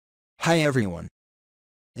Hi everyone.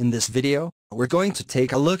 In this video, we're going to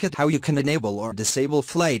take a look at how you can enable or disable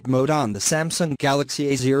flight mode on the Samsung Galaxy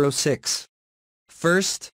A06.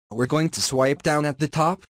 First, we're going to swipe down at the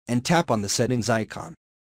top, and tap on the settings icon.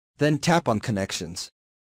 Then tap on connections.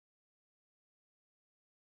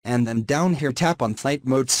 And then down here tap on flight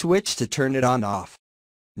mode switch to turn it on off.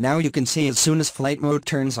 Now you can see as soon as flight mode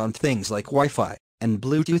turns on, things like Wi-Fi and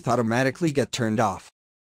Bluetooth automatically get turned off.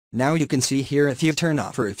 Now you can see here if you turn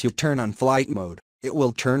off or if you turn on flight mode, it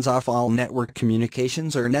will turn off all network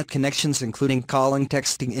communications or net connections including calling,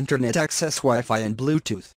 texting, internet access, Wi-Fi and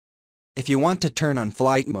Bluetooth. If you want to turn on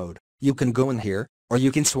flight mode, you can go in here, or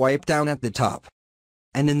you can swipe down at the top.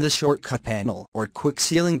 And in the shortcut panel or quick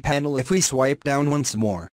sealing panel, if we swipe down once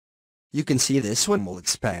more, you can see this one will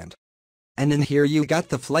expand. And in here you got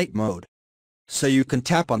the flight mode. So you can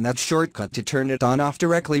tap on that shortcut to turn it on off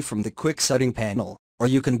directly from the quick setting panel, or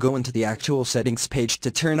you can go into the actual settings page to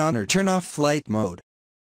turn on or turn off flight mode.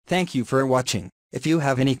 Thank you for watching. If you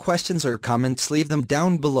have any questions or comments, leave them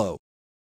down below.